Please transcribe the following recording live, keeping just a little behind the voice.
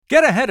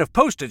Get ahead of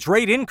postage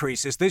rate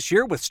increases this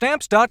year with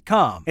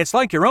Stamps.com. It's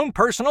like your own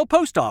personal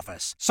post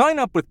office. Sign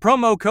up with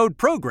promo code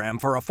PROGRAM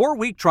for a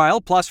 4-week trial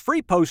plus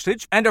free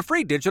postage and a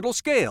free digital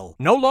scale.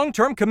 No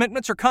long-term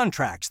commitments or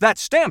contracts.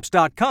 That's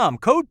Stamps.com,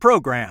 code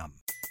PROGRAM.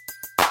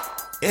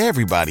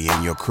 Everybody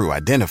in your crew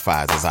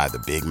identifies as either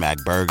Big Mac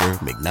Burger,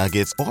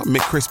 McNuggets, or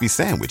McCrispy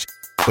Sandwich.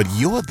 But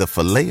you're the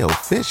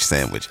Filet-O-Fish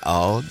Sandwich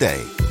all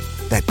day.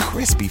 That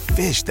crispy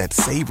fish, that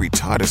savory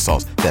tartar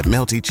sauce, that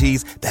melty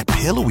cheese, that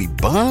pillowy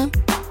bun.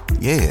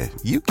 Yeah,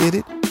 you get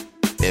it.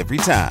 Every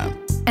time.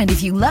 And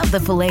if you love the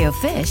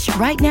Filet-O-Fish,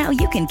 right now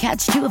you can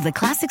catch 2 of the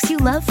classics you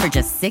love for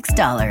just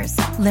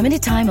 $6.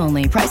 Limited time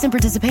only. Price and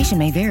participation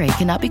may vary.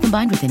 Cannot be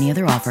combined with any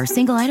other offer.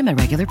 Single item at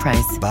regular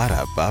price.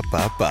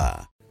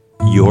 Ba-da-ba-ba-ba.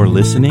 You're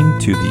listening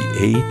to the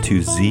A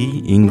to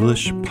Z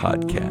English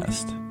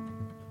Podcast.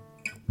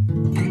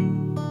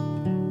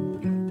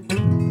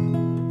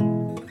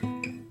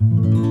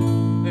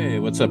 Hey,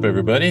 what's up,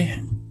 everybody?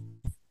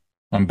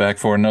 I'm back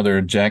for another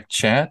Jack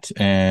Chat,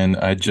 and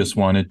I just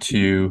wanted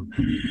to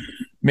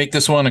make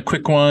this one a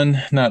quick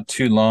one, not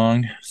too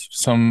long.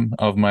 Some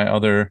of my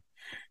other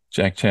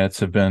Jack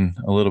Chats have been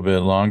a little bit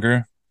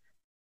longer,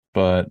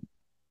 but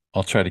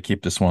I'll try to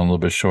keep this one a little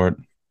bit short.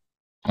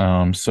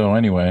 So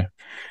anyway,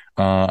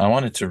 I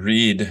wanted to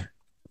read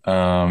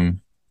a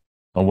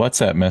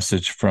WhatsApp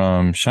message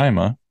from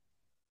Shaima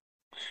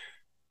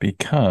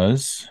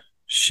because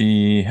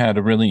she had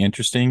a really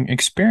interesting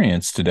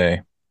experience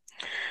today.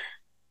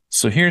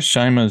 So here's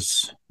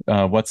Shaima's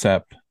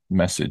WhatsApp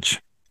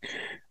message.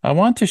 I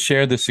want to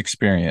share this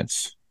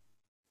experience.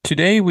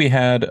 Today we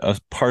had a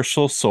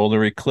partial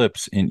solar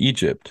eclipse in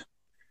Egypt.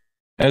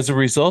 As a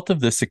result of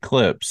this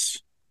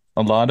eclipse,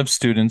 a lot of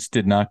students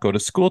did not go to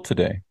school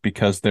today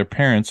because their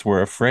parents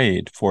were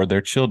afraid for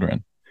their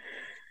children.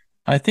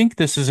 I think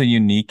this is a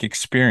unique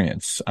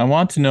experience. I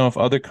want to know if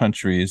other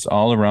countries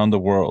all around the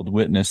world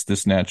witness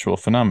this natural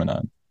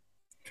phenomenon.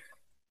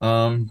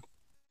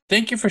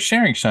 Thank you for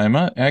sharing,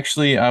 Shaima.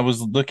 Actually, I was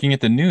looking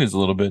at the news a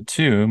little bit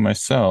too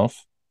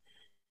myself,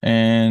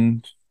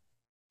 and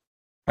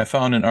I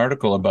found an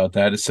article about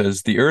that. It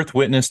says, the Earth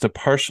witnessed a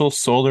partial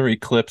solar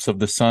eclipse of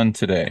the sun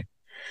today.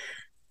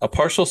 A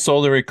partial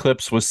solar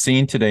eclipse was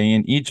seen today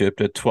in Egypt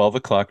at 12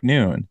 o'clock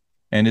noon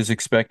and is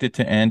expected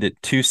to end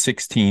at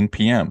 2:16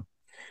 p.m.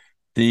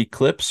 The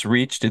eclipse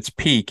reached its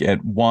peak at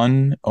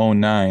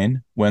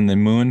 1:09 when the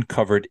moon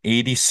covered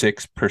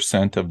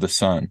 86% of the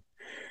sun.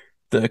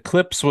 The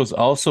eclipse was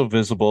also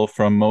visible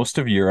from most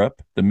of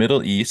Europe, the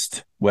Middle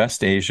East,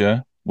 West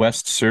Asia,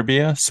 West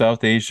Serbia,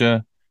 South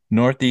Asia,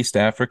 Northeast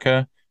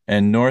Africa,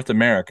 and North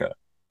America.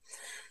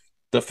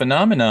 The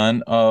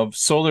phenomenon of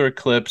solar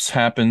eclipse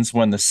happens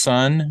when the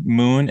sun,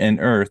 moon, and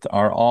earth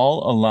are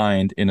all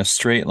aligned in a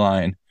straight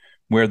line,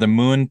 where the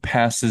moon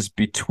passes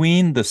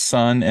between the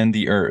sun and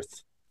the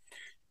earth.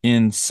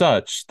 In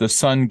such, the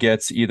sun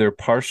gets either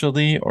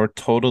partially or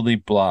totally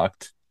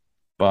blocked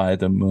by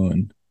the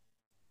moon.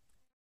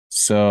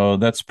 So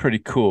that's pretty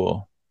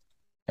cool.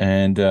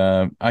 And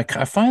I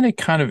find it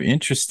kind of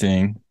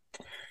interesting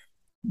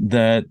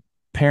that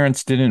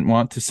parents didn't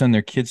want to send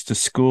their kids to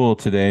school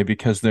today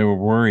because they were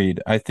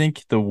worried. I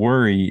think the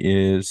worry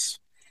is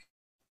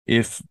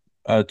if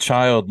a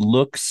child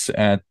looks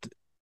at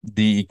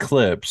the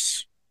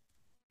eclipse,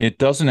 it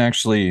doesn't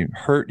actually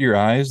hurt your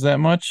eyes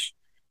that much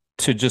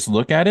to just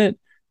look at it,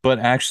 but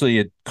actually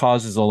it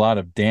causes a lot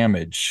of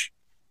damage.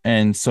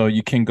 And so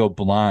you can go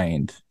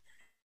blind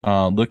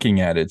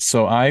looking at it.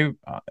 So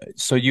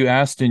you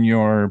asked in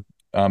your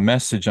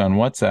message on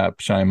WhatsApp,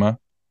 Shaima,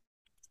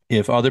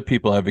 if other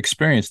people have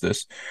experienced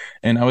this.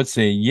 And I would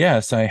say,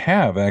 yes, I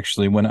have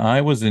actually. When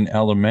I was in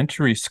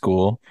elementary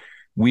school,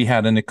 we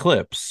had an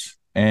eclipse.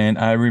 And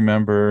I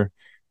remember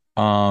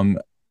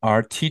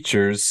our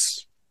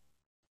teachers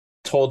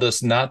told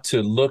us not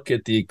to look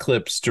at the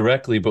eclipse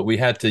directly, but we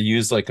had to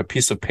use like a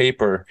piece of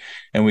paper,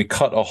 and we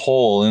cut a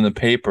hole in the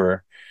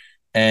paper,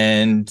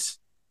 and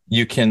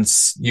you can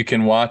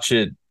watch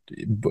it.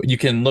 You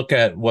can look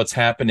at what's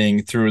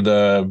happening through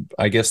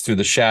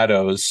the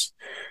shadows,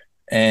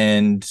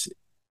 and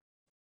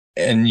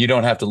you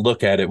don't have to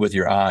look at it with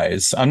your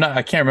eyes.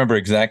 I can't remember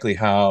exactly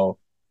how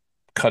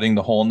cutting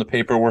the hole in the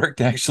paper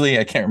worked. Actually,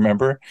 I can't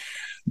remember,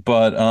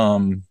 but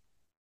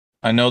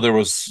I know there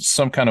was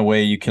some kind of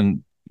way you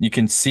can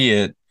see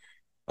it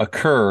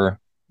occur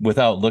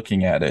without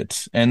looking at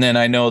it. And then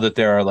I know that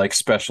there are like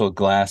special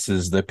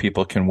glasses that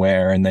people can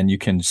wear, and then you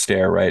can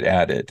stare right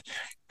at it.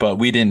 But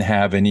we didn't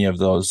have any of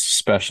those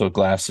special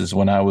glasses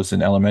when I was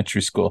in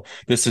elementary school.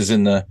 This is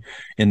in the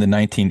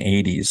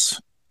 1980s.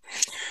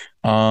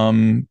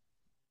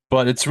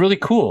 But it's really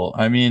cool.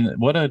 I mean,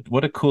 what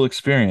a cool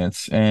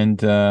experience.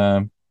 And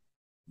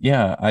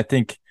yeah, I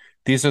think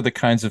these are the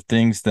kinds of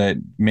things that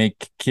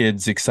make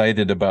kids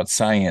excited about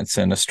science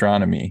and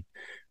astronomy,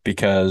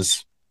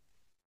 because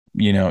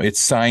it's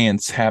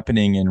science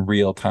happening in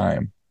real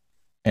time.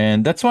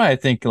 And that's why I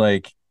think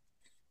like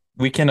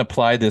we can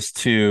apply this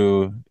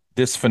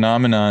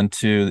phenomenon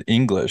to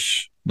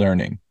English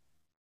learning.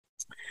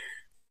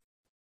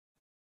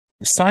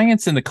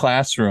 Science in the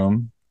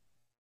classroom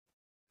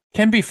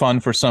can be fun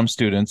for some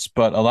students,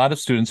 but a lot of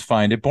students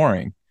find it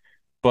boring.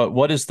 But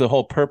what is the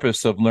whole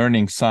purpose of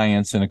learning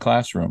science in a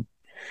classroom?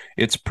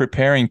 It's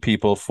preparing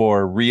people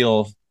for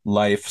real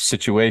life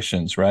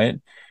situations, right?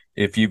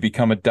 If you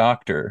become a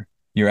doctor,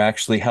 you're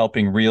actually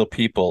helping real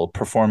people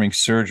performing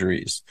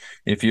surgeries.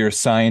 If you're a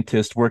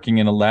scientist working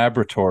in a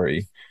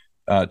laboratory,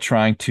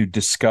 trying to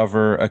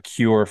discover a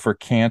cure for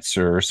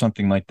cancer or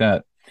something like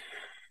that.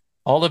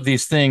 All of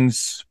these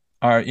things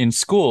are in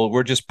school,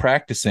 we're just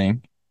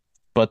practicing,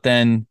 but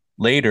then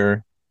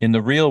later in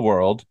the real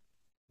world,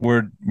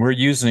 we're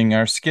using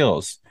our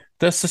skills.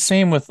 That's the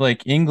same with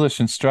like English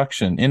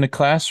instruction in a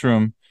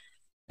classroom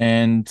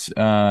and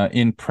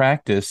in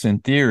practice, in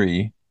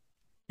theory,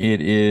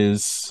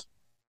 it's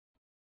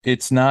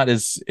not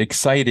as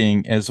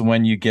exciting as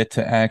when you get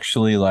to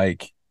actually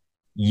like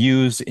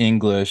use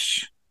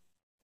English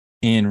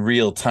in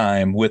real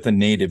time with a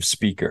native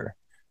speaker,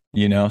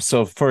 you know?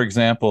 So for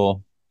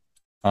example,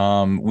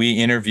 we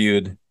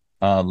interviewed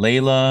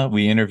Layla,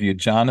 we interviewed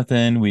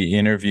Jonathan, we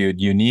interviewed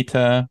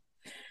Unita.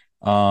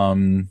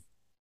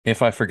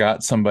 If I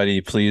forgot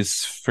somebody,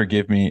 please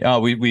forgive me.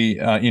 Oh, we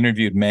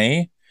interviewed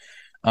May.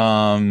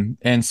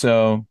 And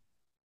so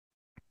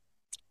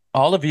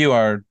all of you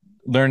are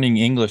learning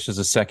English as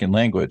a second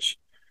language,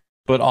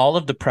 but all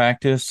of the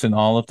practice and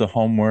all of the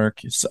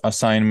homework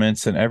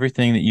assignments and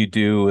everything that you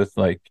do with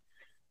like,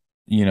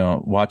 you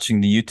know, watching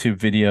the YouTube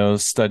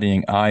videos,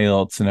 studying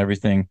IELTS and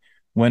everything,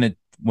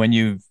 when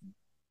you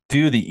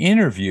do the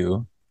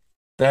interview,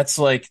 that's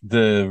like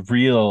the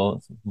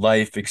real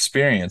life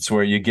experience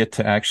where you get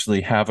to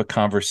actually have a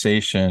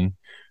conversation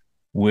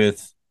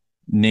with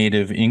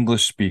native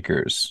English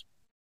speakers.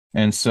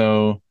 And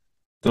so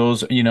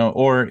those, you know,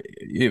 or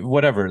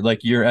whatever,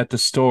 like you're at the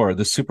store,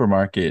 the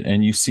supermarket,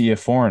 and you see a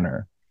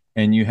foreigner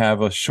and you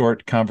have a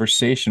short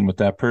conversation with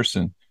that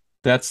person.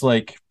 That's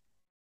like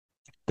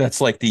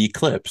the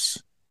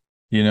eclipse,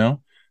 you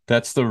know,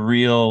 that's the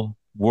real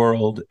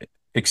world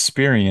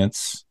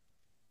experience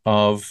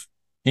of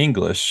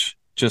English,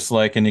 just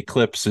like an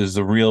eclipse is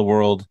the real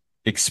world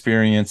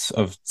experience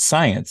of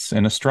science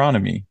and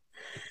astronomy.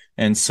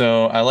 And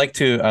so I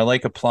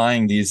like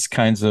applying these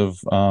kinds of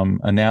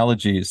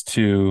analogies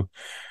to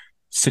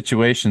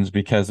situations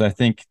because I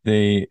think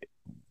they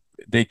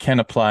can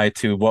apply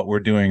to what we're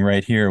doing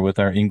right here with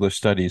our English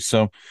studies.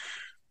 So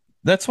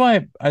that's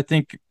why I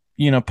think,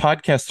 you know,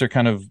 podcasts are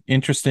kind of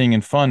interesting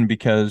and fun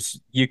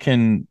because you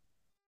can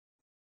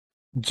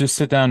just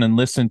sit down and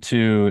listen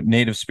to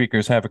native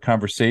speakers have a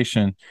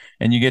conversation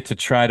and you get to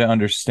try to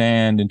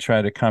understand and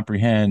try to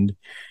comprehend.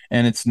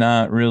 And it's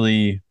not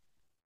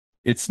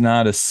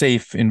a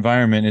safe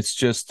environment. It's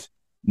just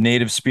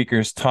native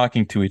speakers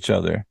talking to each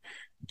other,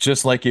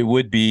 just like it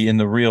would be in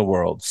the real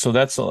world. So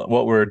that's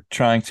what we're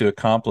trying to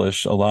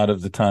accomplish a lot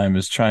of the time,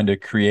 is trying to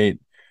create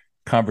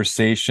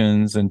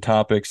conversations and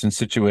topics and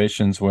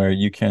situations where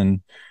you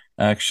can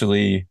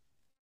actually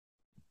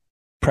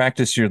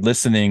practice your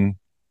listening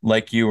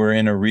like you were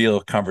in a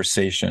real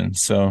conversation.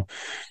 So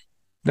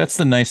that's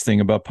the nice thing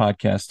about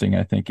podcasting,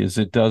 I think, is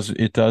it does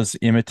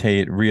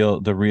imitate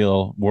the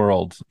real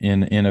world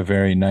in a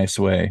very nice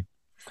way.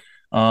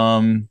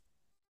 I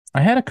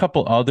had a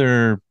couple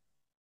other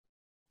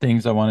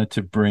things I wanted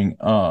to bring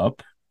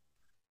up,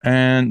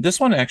 and this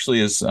one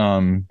actually is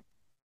kind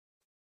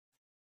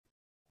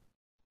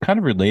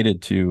of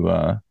related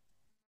to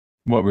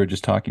what we were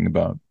just talking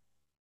about.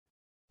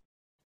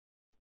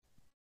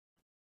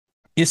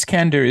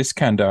 Iskandar is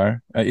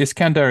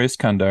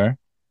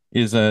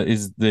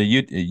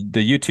the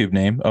YouTube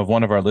name of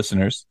one of our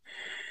listeners.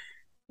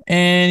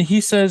 And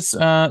he says,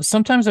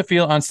 sometimes I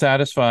feel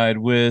unsatisfied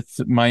with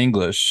my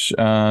English.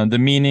 The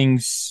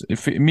meanings,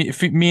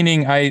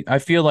 meaning I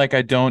feel like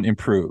I don't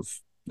improve,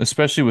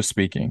 especially with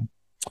speaking.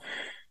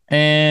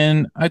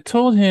 And I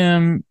told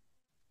him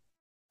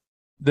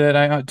that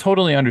I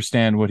totally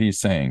understand what he's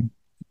saying.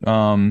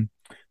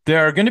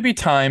 There are going to be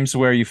times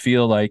where you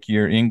feel like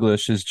your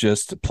English is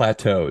just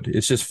plateaued.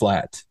 It's just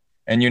flat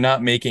and you're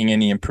not making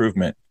any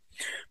improvement.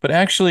 But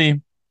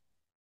actually,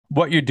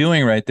 what you're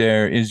doing right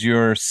there is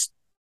you're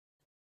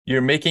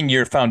making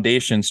your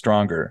foundation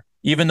stronger.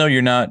 Even though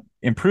you're not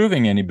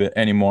improving any bit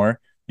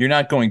anymore, you're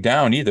not going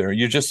down either.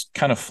 You're just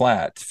kind of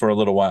flat for a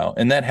little while.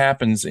 And that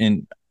happens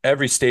in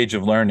every stage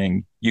of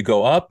learning. You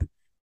go up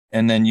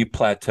and then you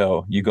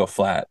plateau, you go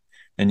flat,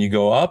 and you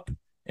go up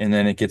and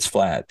then it gets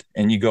flat,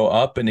 and you go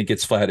up and it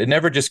gets flat. It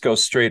never just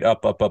goes straight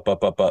up, up, up,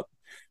 up, up, up.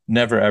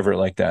 Never, ever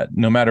like that.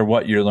 No matter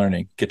what you're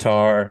learning,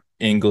 guitar,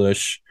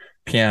 English,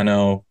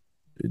 piano,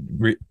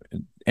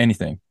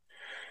 anything.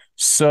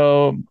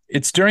 So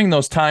it's during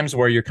those times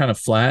where you're kind of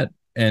flat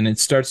and it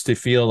starts to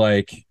feel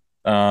like,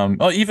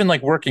 even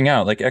like working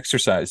out, like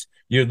exercise,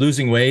 you're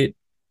losing weight,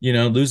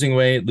 losing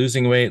weight,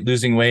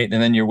 and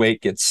then your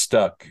weight gets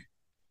stuck.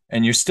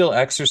 And you're still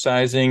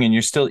exercising and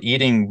you're still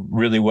eating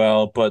really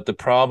well, but the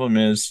problem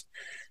is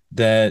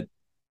that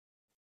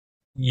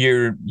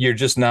you're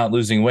just not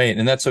losing weight,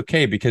 and that's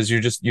okay because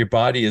your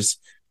body is,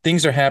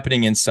 things are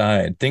happening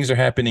inside. Things are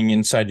happening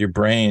inside your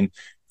brain.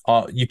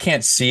 You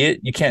can't see it,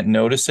 you can't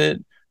notice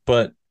it,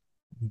 but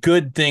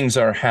good things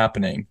are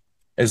happening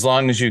as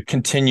long as you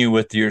continue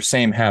with your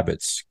same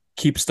habits.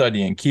 Keep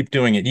studying, keep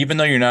doing it, even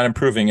though you're not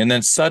improving. And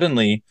then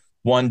suddenly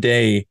one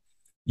day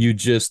you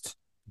just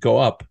go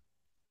up,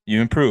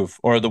 you improve,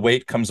 or the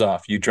weight comes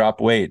off, you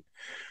drop weight,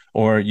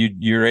 or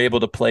you're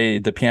able to play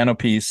the piano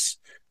piece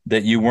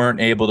that you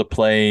weren't able to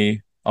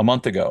play a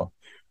month ago,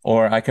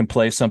 or I can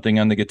play something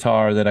on the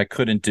guitar that I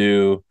couldn't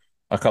do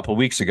a couple of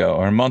weeks ago,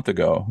 or a month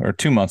ago, or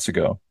 2 months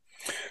ago.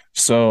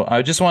 So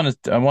I want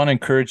to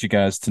encourage you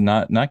guys to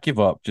not give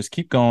up. Just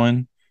keep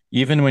going,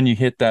 even when you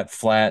hit that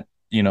flat,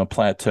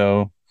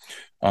 plateau.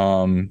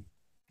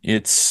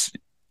 It's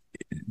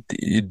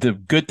the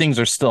good things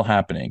are still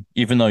happening,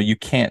 even though you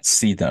can't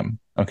see them.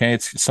 Okay,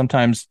 it's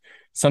sometimes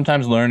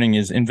learning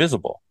is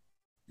invisible.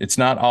 It's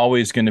not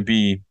always going to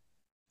be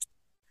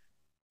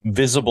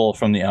visible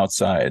from the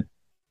outside.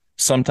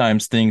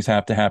 Sometimes things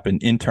have to happen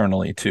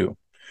internally too.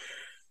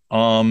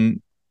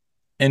 And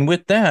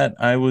with that,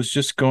 I was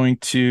just going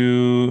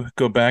to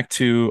go back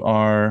to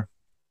our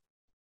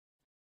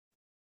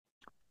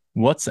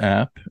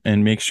WhatsApp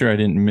and make sure I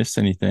didn't miss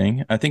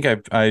anything. I think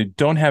I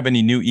don't have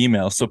any new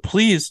emails, so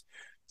please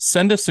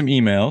send us some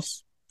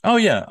emails. Oh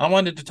yeah, I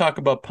wanted to talk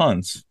about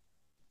puns.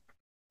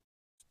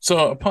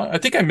 So I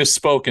think I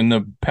misspoke in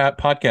the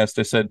podcast.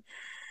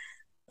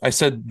 I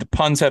said the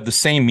puns have the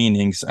same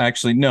meanings.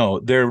 Actually,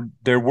 no, they're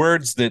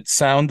words that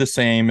sound the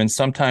same and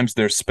sometimes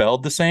they're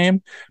spelled the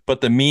same,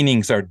 but the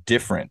meanings are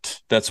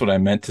different. That's what I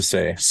meant to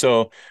say.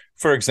 So,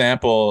 for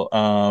example,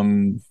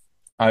 Unita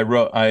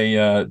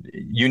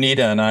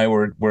and I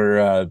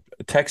were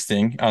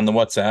texting on the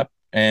WhatsApp,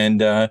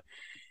 and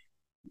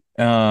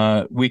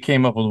we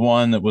came up with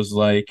one that was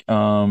like,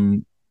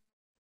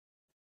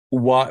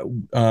 why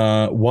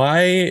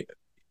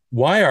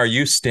are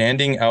you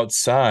standing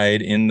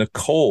outside in the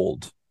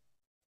cold?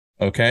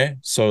 Okay,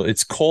 so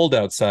it's cold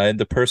outside.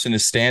 The person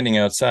is standing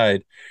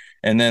outside,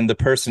 and then the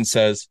person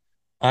says,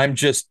 "I'm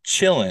just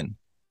chilling."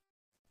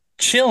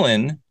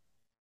 Chillin'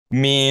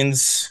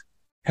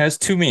 has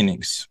two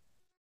meanings.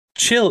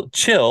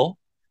 Chill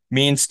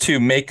means to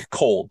make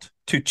cold,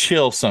 to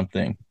chill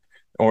something,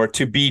 or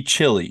to be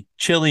chilly.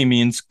 Chilly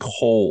means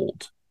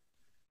cold.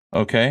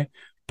 Okay,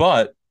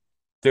 but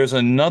there's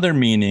another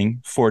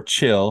meaning for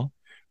chill,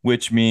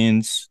 which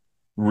means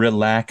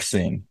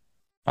relaxing.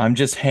 I'm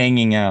just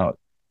hanging out.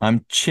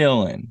 I'm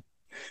chilling.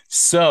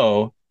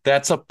 So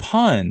that's a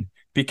pun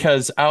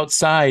because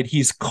outside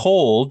he's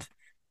cold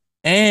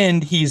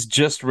and he's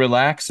just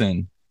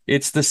relaxing.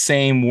 It's the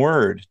same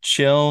word.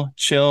 Chill,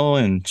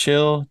 and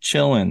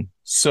chillin'.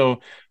 So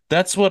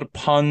that's what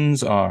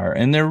puns are.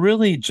 And they're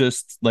really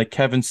just, like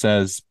Kevin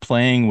says,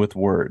 playing with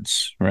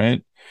words,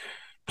 right?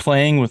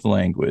 Playing with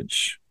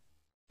language.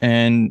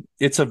 And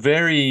it's a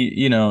very,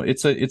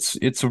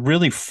 it's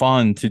really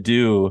fun to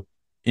do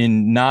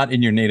not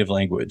in your native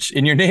language.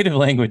 In your native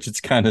language,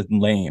 it's kind of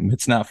lame.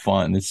 It's not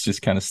fun. It's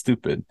just kind of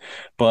stupid.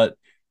 But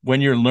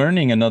when you're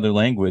learning another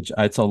language,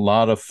 it's a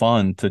lot of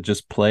fun to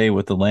just play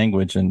with the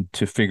language and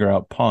to figure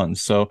out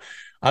puns. So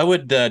I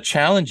would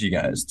challenge you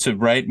guys to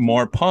write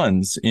more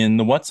puns in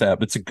the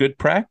WhatsApp. It's a good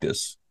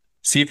practice.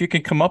 See if you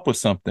can come up with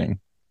something.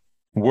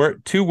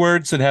 Two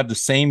words that have the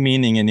same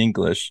meaning in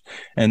English,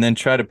 and then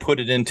try to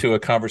put it into a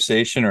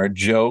conversation or a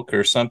joke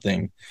or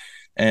something.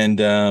 And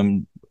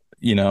I'll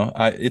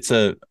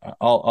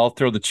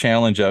throw the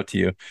challenge out to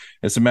you.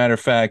 As a matter of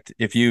fact,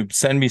 if you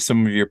send me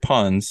some of your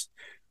puns,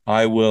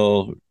 I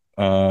will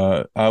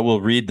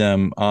read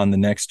them on the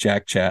next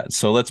Jack Chat.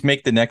 So let's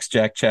make the next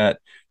Jack Chat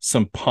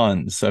some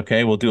puns.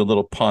 Okay, we'll do a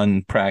little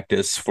pun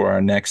practice for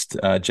our next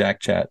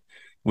Jack Chat,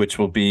 which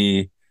will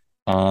be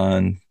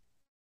on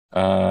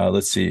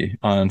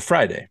on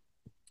Friday.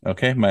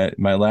 Okay,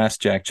 my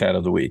last Jack Chat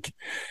of the week.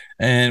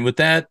 And with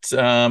that,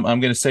 I'm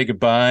going to say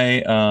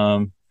goodbye.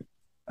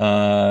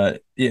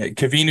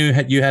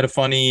 Kavinu, you had a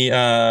funny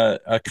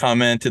a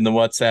comment in the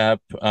WhatsApp.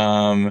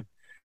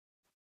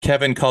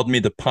 Kevin called me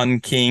the pun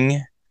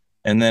king,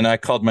 and then I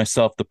called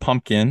myself the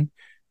pumpkin,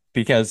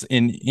 because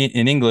in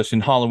English,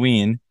 in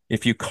Halloween,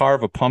 if you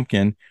carve a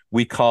pumpkin,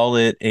 we call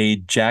it a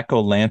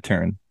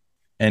jack-o'-lantern,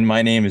 and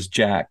my name is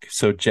Jack,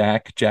 so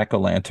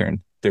jack-o'-lantern.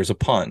 There's a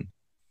pun.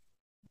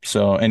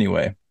 So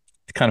anyway,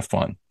 it's kind of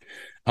fun.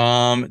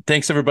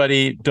 Thanks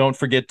everybody. Don't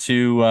forget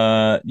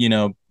to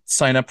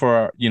sign up for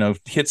our,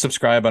 hit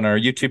subscribe on our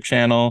YouTube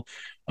channel,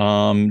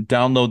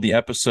 download the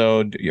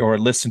episode or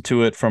listen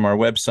to it from our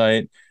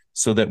website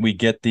so that we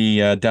get the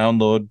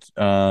download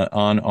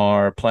on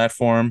our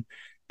platform.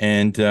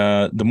 And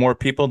the more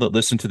people that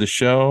listen to the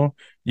show,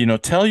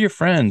 tell your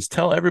friends,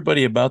 tell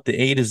everybody about the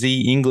A to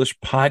Z English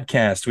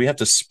podcast. We have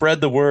to spread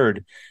the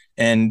word.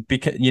 And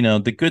because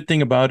the good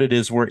thing about it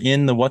is we're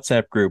in the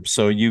WhatsApp group.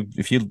 So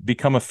if you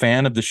become a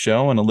fan of the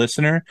show and a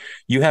listener,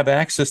 you have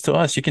access to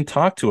us. You can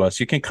talk to us.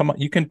 You can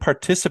you can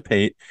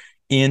participate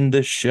in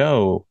the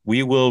show.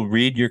 We will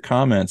read your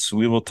comments.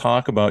 We will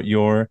talk about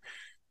your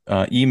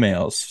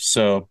emails.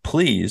 So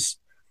please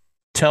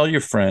tell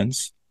your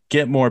friends,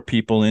 get more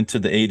people into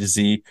the A to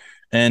Z.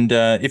 And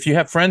if you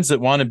have friends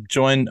that want to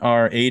join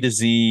our A to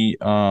Z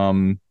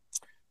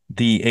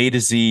the A to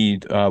Z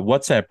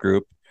WhatsApp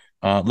group,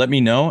 let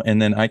me know,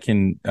 and then I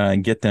can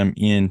get them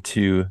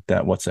into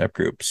that WhatsApp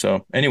group.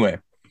 So anyway,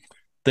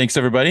 thanks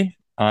everybody.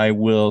 I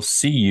will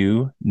see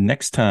you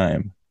next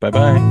time.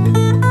 Bye-bye.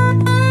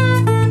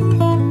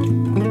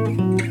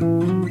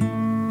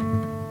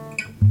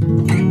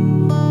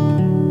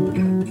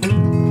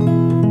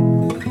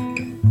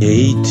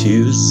 A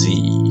to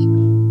Z.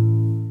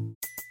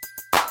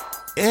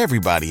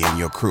 Everybody in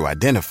your crew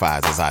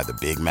identifies as either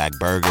Big Mac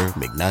Burger,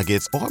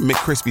 McNuggets, or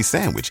McCrispy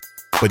Sandwich.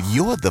 But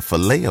you're the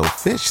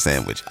Filet-O-Fish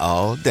Sandwich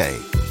all day.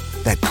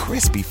 That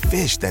crispy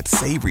fish, that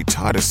savory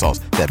tartar sauce,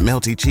 that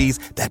melty cheese,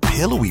 that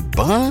pillowy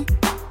bun.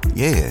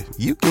 Yeah,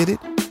 you get it.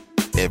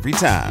 Every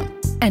time.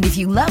 And if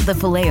you love the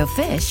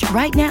Filet-O-Fish,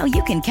 right now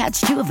you can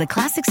catch 2 of the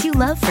classics you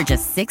love for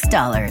just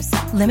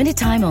 $6. Limited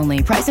time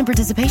only. Price and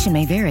participation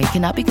may vary.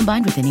 Cannot be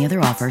combined with any other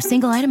offer.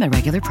 Single item at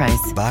regular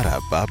price.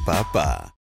 Ba-da-ba-ba-ba.